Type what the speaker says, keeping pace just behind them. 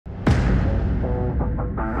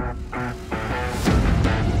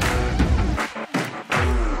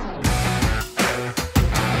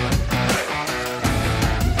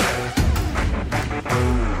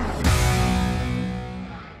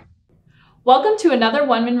Welcome to another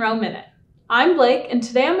 1 Monroe Minute. I'm Blake, and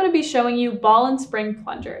today I'm going to be showing you ball and spring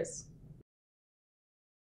plungers.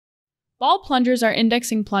 Ball plungers are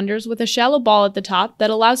indexing plungers with a shallow ball at the top that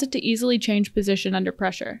allows it to easily change position under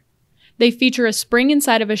pressure. They feature a spring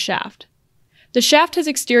inside of a shaft. The shaft has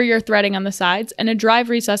exterior threading on the sides and a drive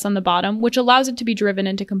recess on the bottom, which allows it to be driven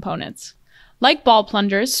into components. Like ball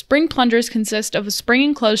plungers, spring plungers consist of a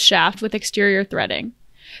spring-enclosed shaft with exterior threading.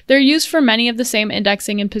 They're used for many of the same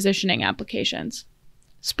indexing and positioning applications.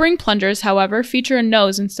 Spring plungers, however, feature a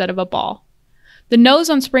nose instead of a ball. The nose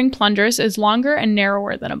on spring plungers is longer and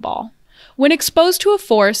narrower than a ball. When exposed to a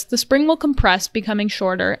force, the spring will compress, becoming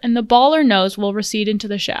shorter, and the ball or nose will recede into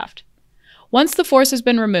the shaft. Once the force has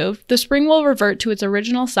been removed, the spring will revert to its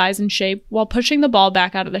original size and shape while pushing the ball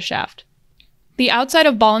back out of the shaft. The outside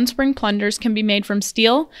of ball and spring plungers can be made from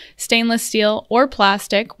steel, stainless steel, or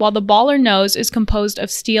plastic, while the ball or nose is composed of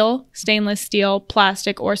steel, stainless steel,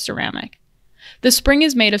 plastic, or ceramic. The spring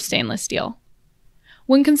is made of stainless steel.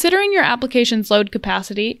 When considering your application's load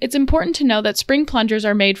capacity, it's important to know that spring plungers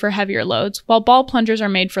are made for heavier loads, while ball plungers are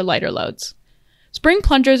made for lighter loads. Spring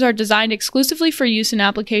plungers are designed exclusively for use in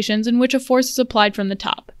applications in which a force is applied from the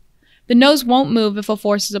top. The nose won't move if a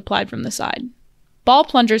force is applied from the side. Ball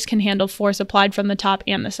plungers can handle force applied from the top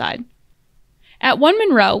and the side. At 1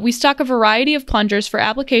 Monroe, we stock a variety of plungers for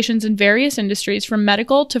applications in various industries from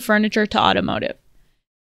medical to furniture to automotive.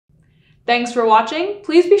 Thanks for watching.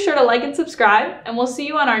 Please be sure to like and subscribe, and we'll see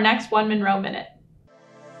you on our next 1 Monroe Minute.